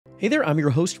Hey there, I'm your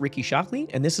host, Ricky Shockley,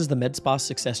 and this is the MedSpa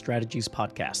Success Strategies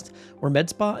podcast, where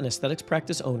MedSpa and aesthetics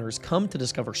practice owners come to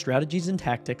discover strategies and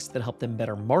tactics that help them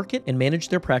better market and manage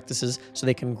their practices so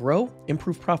they can grow,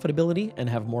 improve profitability, and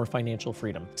have more financial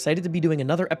freedom. Excited to be doing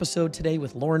another episode today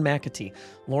with Lauren McAtee.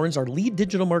 Lauren's our lead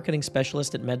digital marketing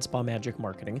specialist at MedSpa Magic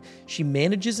Marketing. She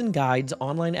manages and guides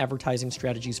online advertising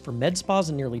strategies for med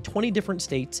spas in nearly 20 different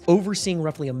states, overseeing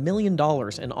roughly $1 million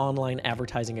in online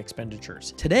advertising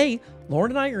expenditures. Today,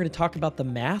 Lauren and I are going to talk about the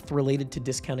math related to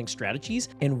discounting strategies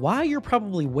and why you're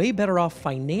probably way better off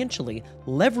financially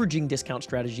leveraging discount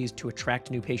strategies to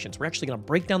attract new patients. We're actually going to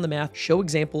break down the math, show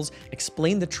examples,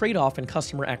 explain the trade-off in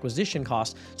customer acquisition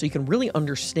costs so you can really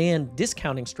understand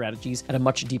discounting strategies at a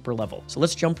much deeper level. So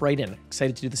let's jump right in.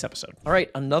 Excited to do this episode. All right,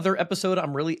 another episode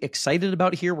I'm really excited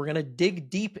about here. We're going to dig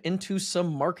deep into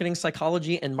some marketing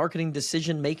psychology and marketing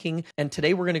decision making. And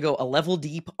today we're going to go a level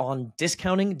deep on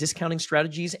discounting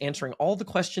strategies, answering all the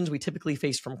questions we typically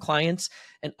face from clients,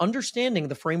 and understanding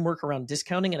the framework around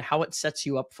discounting and how it sets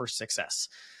you up for success.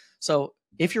 So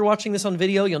if you're watching this on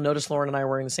video, you'll notice Lauren and I are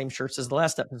wearing the same shirts as the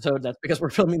last episode. That's because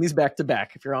we're filming these back to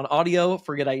back. If you're on audio,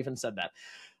 forget I even said that.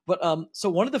 But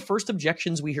so one of the first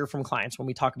objections we hear from clients when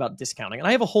we talk about discounting, and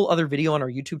I have a whole other video on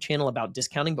our YouTube channel about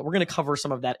discounting, but we're going to cover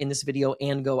some of that in this video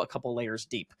and go a couple layers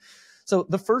deep. So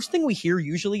the first thing we hear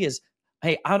usually is,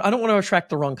 hey, I don't want to attract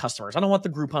the wrong customers. I don't want the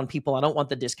Groupon people. I don't want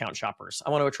the discount shoppers. I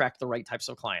want to attract the right types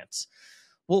of clients.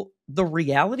 Well, the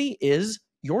reality is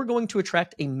you're going to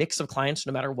attract a mix of clients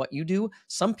no matter what you do.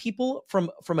 Some people from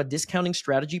a discounting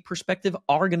strategy perspective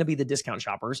are going to be the discount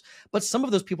shoppers, but some of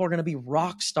those people are going to be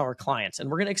rock star clients. And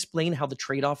we're going to explain how the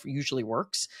trade-off usually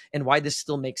works and why this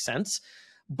still makes sense.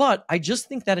 But I just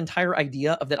think that entire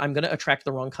idea of that I'm going to attract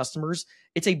the wrong customers,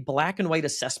 it's a black and white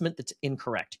assessment that's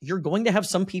incorrect. You're going to have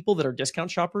some people that are discount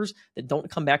shoppers that don't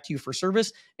come back to you for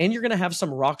service, and you're going to have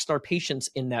some rock star patients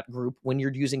in that group when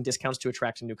you're using discounts to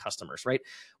attract new customers, right?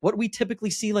 What we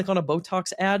typically see like on a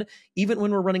Botox ad, even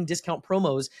when we're running discount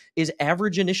promos, is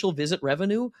average initial visit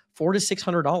revenue $400 to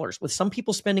 $600, with some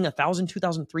people spending $1,000,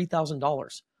 $2,000,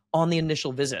 $3,000 on the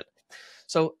initial visit.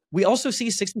 So we also see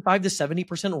 65 to 70%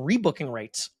 rebooking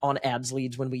rates on ads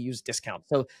leads when we use discounts.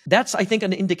 So that's, I think,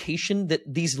 an indication that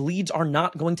these leads are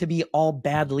not going to be all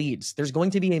bad leads. There's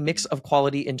going to be a mix of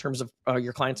quality in terms of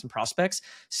your clients and prospects.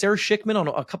 Sarah Schickman, on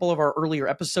a couple of our earlier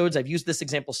episodes, I've used this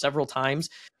example several times.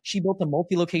 She built a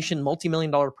multi-location,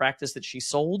 multi-million-dollar practice that she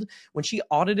sold. When she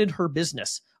audited her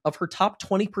business, of her top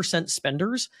 20%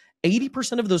 spenders,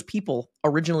 80% of those people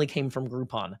originally came from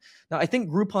Groupon. Now, I think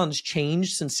Groupon's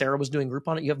changed since Sarah was doing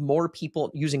Groupon. You have more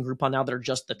people using Groupon now that are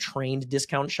just the trained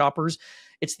discount shoppers.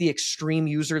 It's the extreme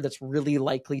user that's really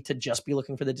likely to just be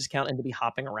looking for the discount and to be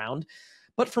hopping around.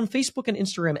 But from Facebook and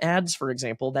Instagram ads, for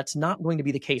example, that's not going to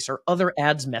be the case, or other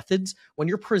ads methods. When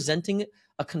you're presenting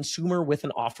a consumer with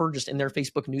an offer just in their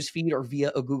Facebook newsfeed or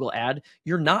via a Google ad,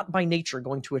 you're not by nature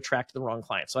going to attract the wrong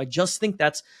client. So I just think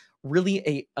that's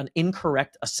really an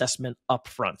incorrect assessment up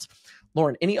front.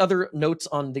 Lauren, any other notes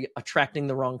on the attracting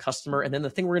the wrong customer? And then the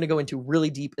thing we're going to go into really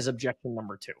deep is objection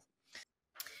number 2.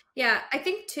 Yeah, I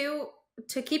think too,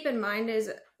 to keep in mind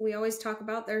is we always talk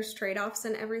about there's trade-offs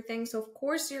and everything. So of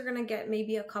course you're going to get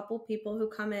maybe a couple people who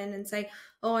come in and say,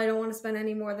 oh, I don't want to spend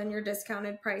any more than your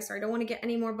discounted price, or I don't want to get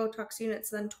any more Botox units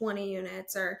than 20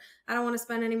 units, or I don't want to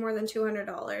spend any more than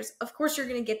 $200. Of course you're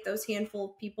going to get those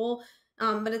handful of people.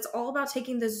 But it's all about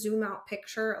taking the zoom out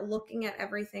picture, looking at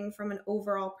everything from an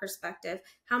overall perspective.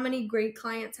 How many great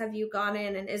clients have you got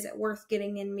in, and is it worth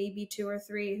getting in maybe 2 or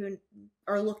 3 who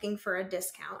are looking for a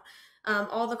discount?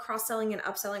 All the cross-selling and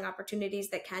upselling opportunities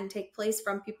that can take place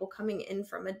from people coming in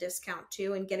from a discount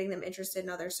too and getting them interested in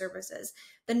other services.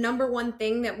 The number one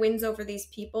thing that wins over these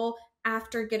people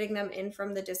after getting them in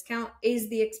from the discount is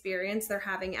the experience they're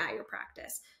having at your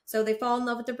practice. So they fall in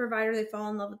love with the provider, they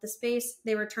fall in love with the space,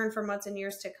 they return for months and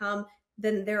years to come,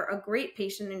 then they're a great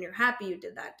patient and you're happy you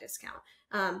did that discount.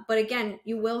 But again,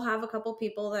 you will have a couple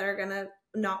people that are going to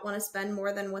not want to spend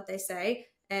more than what they say,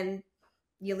 and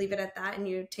you leave it at that and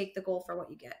you take the goal for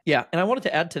what you get. Yeah. And I wanted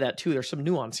to add to that too. There's some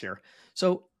nuance here.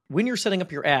 So when you're setting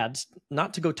up your ads,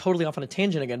 not to go totally off on a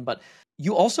tangent again, but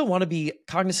you also want to be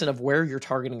cognizant of where you're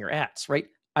targeting your ads, right?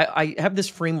 I have this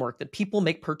framework that people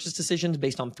make purchase decisions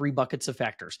based on 3 buckets of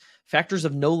factors. Factors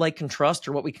of know, like, and trust,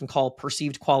 or what we can call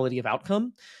perceived quality of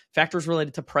outcome. factors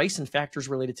related to price, and factors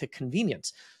related to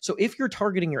convenience. So if you're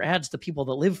targeting your ads to people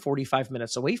that live 45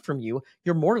 minutes away from you,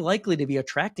 you're more likely to be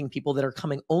attracting people that are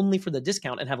coming only for the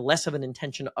discount and have less of an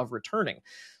intention of returning.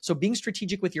 So being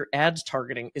strategic with your ads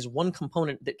targeting is one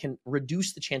component that can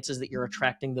reduce the chances that you're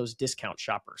attracting those discount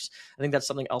shoppers. I think that's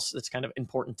something else that's kind of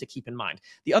important to keep in mind.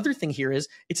 The other thing here is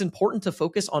it's important to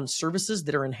focus on services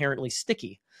that are inherently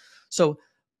sticky. So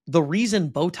the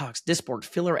reason Botox, Dysport,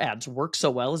 filler ads work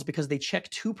so well is because they check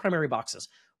two primary boxes.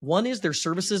 One is they're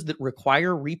services that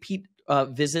require repeat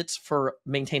visits for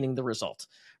maintaining the result,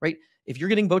 right? If you're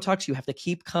getting Botox, you have to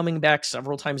keep coming back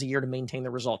several times a year to maintain the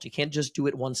result. You can't just do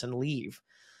it once and leave.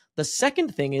 The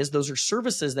second thing is those are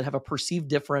services that have a perceived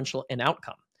differential in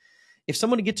outcome. If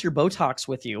someone gets your Botox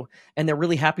with you and they're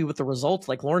really happy with the results,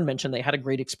 like Lauren mentioned, they had a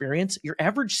great experience, your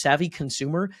average savvy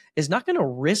consumer is not going to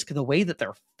risk the way that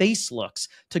their face looks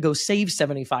to go save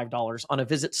 $75 on a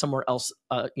visit somewhere else,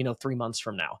 3 months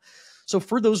from now. So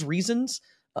for those reasons,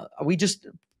 we just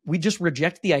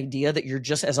reject the idea that you're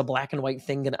just as a black and white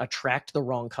thing going to attract the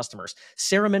wrong customers.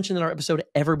 Sarah mentioned in our episode,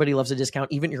 everybody loves a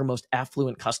discount, even your most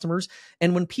affluent customers.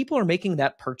 And when people are making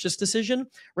that purchase decision,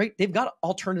 right, they've got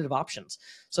alternative options.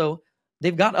 So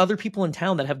they've got other people in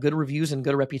town that have good reviews and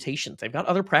good reputations. They've got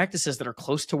other practices that are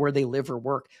close to where they live or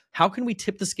work. How can we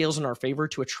tip the scales in our favor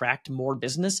to attract more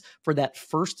business for that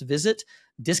first visit?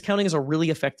 Discounting is a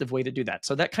really effective way to do that.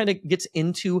 So that kind of gets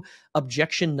into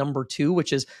objection number 2,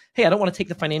 which is, hey, I don't want to take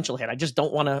the financial hit. I just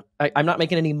don't want to, I'm not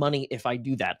making any money if I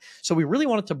do that. So we really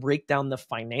wanted to break down the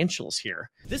financials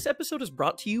here. This episode is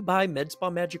brought to you by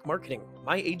MedSpa Magic Marketing,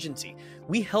 my agency.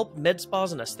 We help med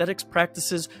spas and aesthetics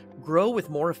practices grow with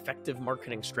more effective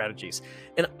marketing strategies.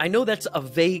 And I know that's a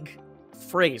vague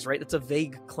phrase, right? That's a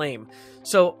vague claim.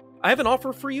 So I have an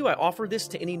offer for you. I offer this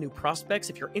to any new prospects.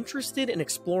 If you're interested in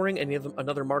exploring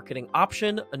another marketing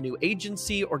option, a new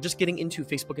agency, or just getting into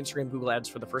Facebook, Instagram, Google Ads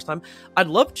for the first time, I'd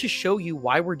love to show you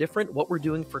why we're different, what we're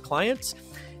doing for clients.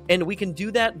 And we can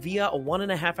do that via a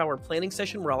 1.5 hour planning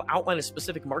session where I'll outline a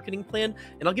specific marketing plan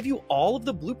and I'll give you all of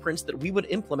the blueprints that we would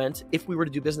implement if we were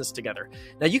to do business together.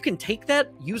 Now you can take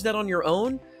that, use that on your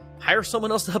own, hire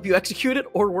someone else to help you execute it,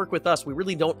 or work with us. We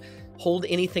really don't hold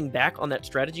anything back on that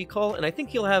strategy call. And I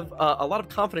think you'll have a lot of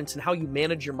confidence in how you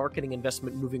manage your marketing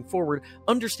investment moving forward,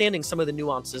 understanding some of the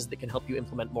nuances that can help you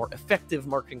implement more effective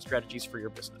marketing strategies for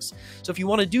your business. So if you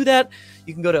want to do that,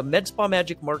 you can go to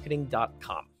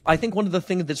medspamagicmarketing.com. I think one of the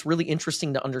things that's really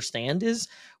interesting to understand is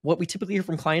what we typically hear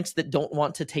from clients that don't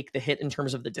want to take the hit in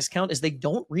terms of the discount is they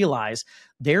don't realize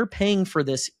they're paying for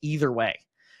this either way.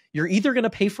 You're either going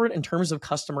to pay for it in terms of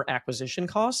customer acquisition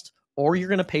cost, or you're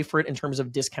going to pay for it in terms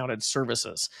of discounted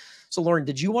services. So Lauren,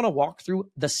 did you want to walk through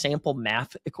the sample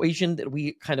math equation that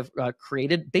we kind of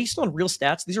created based on real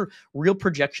stats? These are real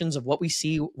projections of what we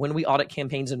see when we audit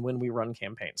campaigns and when we run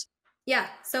campaigns. Yeah.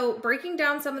 So breaking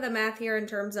down some of the math here in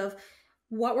terms of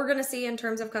what we're going to see in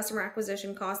terms of customer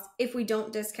acquisition costs if we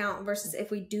don't discount versus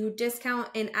if we do discount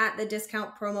and at the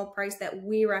discount promo price that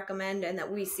we recommend and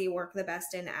that we see work the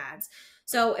best in ads.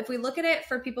 So if we look at it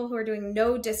for people who are doing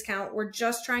no discount, we're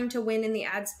just trying to win in the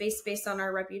ad space based on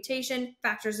our reputation,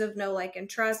 factors of know, like, and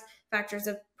trust, factors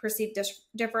of perceived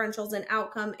differentials in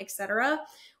outcome, etc.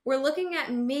 We're looking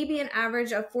at maybe an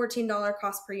average of $14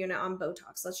 cost per unit on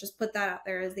Botox. Let's just put that out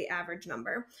there as the average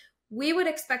number. We would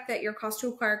expect that your cost to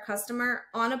acquire customer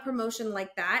on a promotion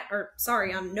like that,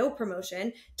 on no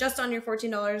promotion, just on your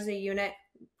 $14 a unit,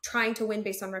 trying to win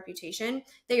based on reputation,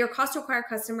 that your cost to acquire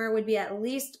customer would be at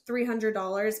least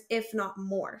 $300, if not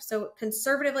more. So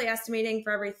conservatively estimating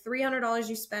for every $300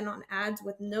 you spend on ads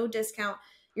with no discount,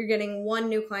 you're getting one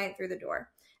new client through the door.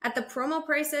 At the promo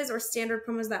prices or standard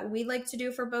promos that we like to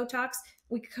do for Botox,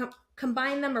 we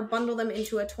combine them or bundle them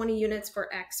into a 20 units for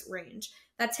X range.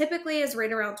 That typically is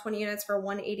right around 20 units for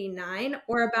 $189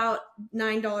 or about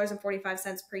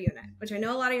 $9.45 per unit, which I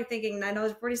know a lot of you are thinking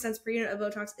 $9.40 per unit of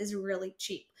Botox is really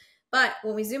cheap. But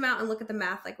when we zoom out and look at the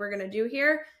math like we're going to do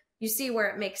here, you see where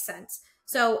it makes sense.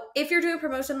 So if you're doing a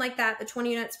promotion like that, the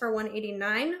 20 units for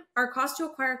 $189, our cost to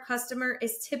acquire customer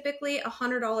is typically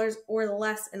 $100 or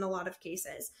less in a lot of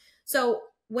cases. So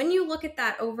when you look at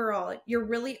that overall, you're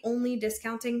really only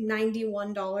discounting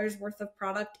 $91 worth of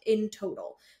product in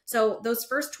total. So those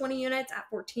first 20 units at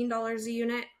 $14 a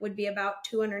unit would be about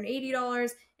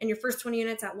 $280, and your first 20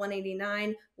 units at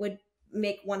 $189 would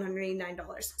make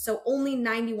 $189. So only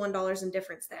 $91 in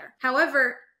difference there.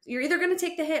 However, you're either going to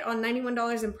take the hit on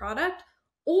 $91 in product,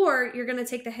 or you're going to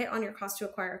take the hit on your cost to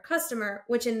acquire a customer,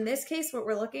 which in this case, what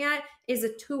we're looking at is a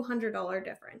 $200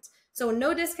 difference. So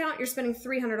no discount, you're spending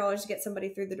 $300 to get somebody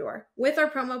through the door. With our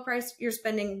promo price, you're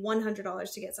spending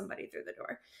 $100 to get somebody through the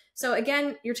door. So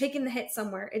again, you're taking the hit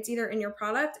somewhere. It's either in your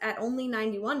product at only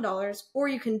 $91, or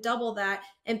you can double that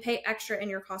and pay extra in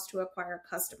your cost to acquire a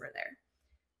customer there.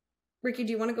 Ricky,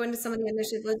 do you want to go into some of the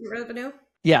initial revenue?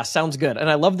 Yeah, sounds good. And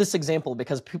I love this example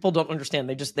because people don't understand.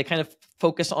 They kind of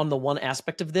focus on the one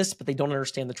aspect of this, but they don't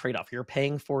understand the trade-off. You're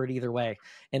paying for it either way.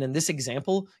 And in this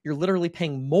example, you're literally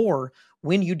paying more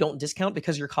when you don't discount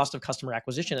because your cost of customer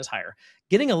acquisition is higher.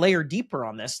 Getting a layer deeper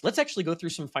on this, let's actually go through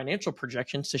some financial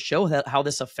projections to show how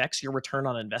this affects your return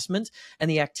on investment and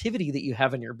the activity that you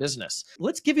have in your business.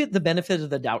 Let's give you the benefit of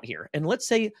the doubt here. And let's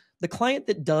say the client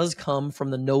that does come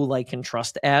from the know, like, and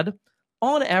trust ad,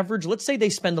 on average, let's say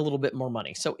they spend a little bit more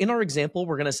money. So in our example,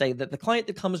 we're going to say that the client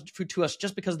that comes to us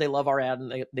just because they love our ad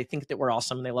and they think that we're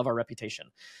awesome and they love our reputation,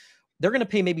 they're going to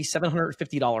pay maybe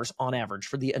 $750 on average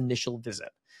for the initial visit.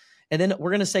 And then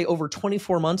we're going to say over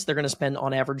 24 months, they're going to spend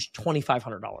on average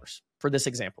 $2,500 for this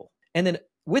example. And then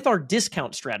with our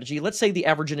discount strategy, let's say the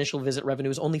average initial visit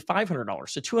revenue is only $500,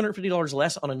 so $250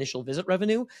 less on initial visit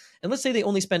revenue. And let's say they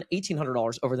only spend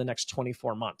 $1,800 over the next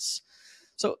 24 months.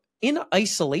 So in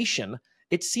isolation,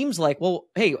 it seems like, well,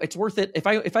 hey, it's worth it. If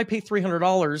I pay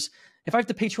 $300, if I have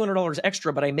to pay $200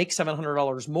 extra, but I make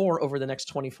 $700 more over the next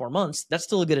 24 months, that's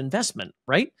still a good investment,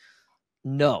 right?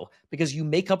 No, because you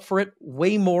make up for it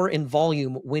way more in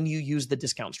volume when you use the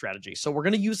discount strategy. So we're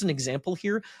going to use an example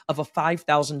here of a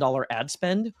 $5,000 ad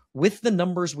spend with the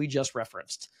numbers we just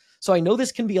referenced. So I know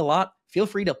this can be a lot. Feel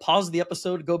free to pause the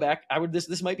episode, go back.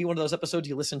 This might be one of those episodes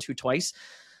you listen to twice.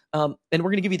 And we're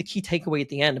going to give you the key takeaway at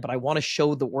the end, but I want to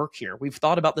show the work here. We've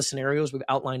thought about the scenarios, we've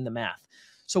outlined the math.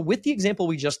 So with the example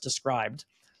we just described,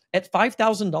 at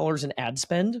 $5,000 in ad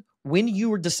spend, when you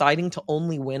were deciding to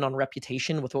only win on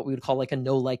reputation with what we would call like a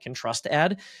know, like, and trust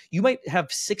ad, you might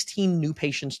have 16 new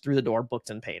patients through the door, booked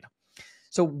and paid.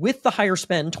 So with the higher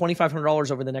spend,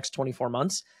 $2,500 over the next 24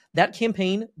 months, that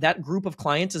campaign, that group of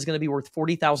clients is going to be worth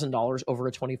 $40,000 over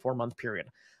a 24-month period.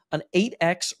 An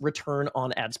 8x return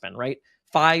on ad spend, right?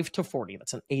 5 to 40,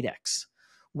 that's an 8x.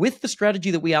 With the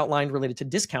strategy that we outlined related to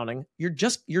discounting, you're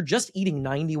just eating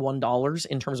 $91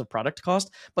 in terms of product cost,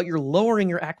 but you're lowering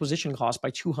your acquisition cost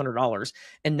by $200.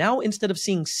 And now instead of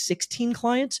seeing 16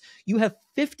 clients, you have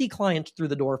 50 clients through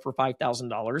the door for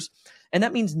 $5,000. And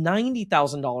that means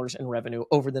 $90,000 in revenue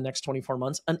over the next 24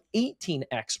 months, an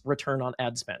 18x return on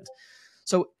ad spend.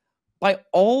 So by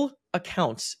all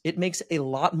accounts, it makes a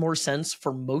lot more sense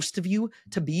for most of you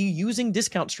to be using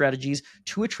discount strategies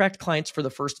to attract clients for the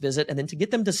first visit and then to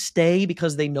get them to stay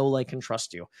because they know, like, and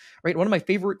trust you, right? One of my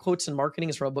favorite quotes in marketing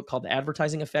is from a book called The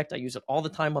Advertising Effect. I use it all the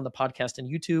time on the podcast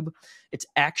and YouTube. It's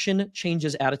action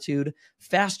changes attitude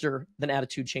faster than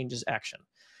attitude changes action.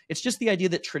 It's just the idea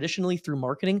that traditionally through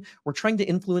marketing, we're trying to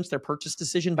influence their purchase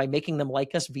decision by making them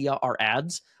like us via our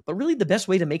ads. But really the best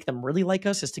way to make them really like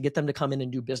us is to get them to come in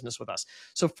and do business with us.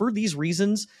 So for these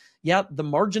reasons, yeah, the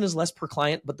margin is less per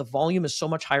client, but the volume is so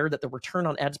much higher that the return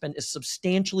on ad spend is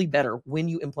substantially better when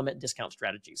you implement discount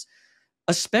strategies.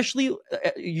 Especially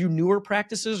you newer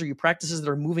practices or you practices that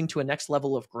are moving to a next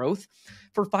level of growth.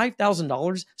 For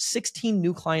 $5,000, 16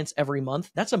 new clients every month,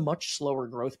 that's a much slower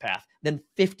growth path than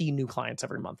 50 new clients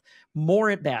every month. More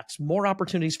at bats, more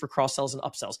opportunities for cross-sells and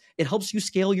upsells. It helps you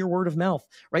scale your word of mouth,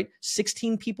 right?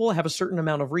 16 people have a certain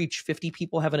amount of reach. 50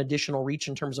 people have an additional reach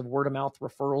in terms of word of mouth,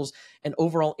 referrals, and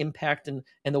overall impact and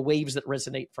the waves that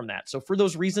resonate from that. So for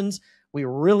those reasons, we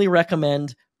really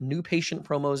recommend new patient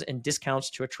promos and discounts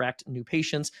to attract new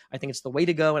patients. I think it's the way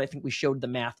to go, and I think we showed the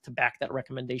math to back that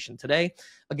recommendation today.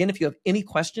 Again, if you have any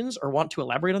questions or want to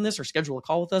elaborate on this or schedule a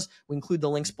call with us, we include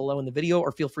the links below in the video,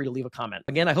 or feel free to leave a comment.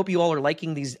 Again, I hope you all are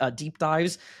liking these deep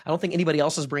dives. I don't think anybody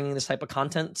else is bringing this type of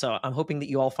content, so I'm hoping that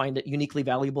you all find it uniquely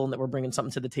valuable and that we're bringing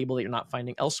something to the table that you're not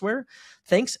finding elsewhere.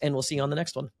 Thanks, and we'll see you on the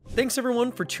next one. Thanks,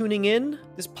 everyone, for tuning in.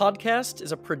 This podcast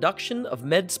is a production of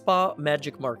Med Spa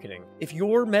Magic Marketing. If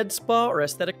your med spa or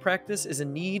aesthetic practice is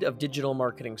in need of digital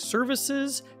marketing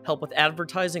services, help with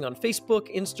advertising on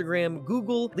Facebook, Instagram,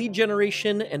 Google, lead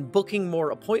generation, and booking more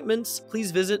appointments,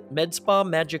 please visit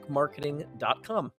medspamagicmarketing.com.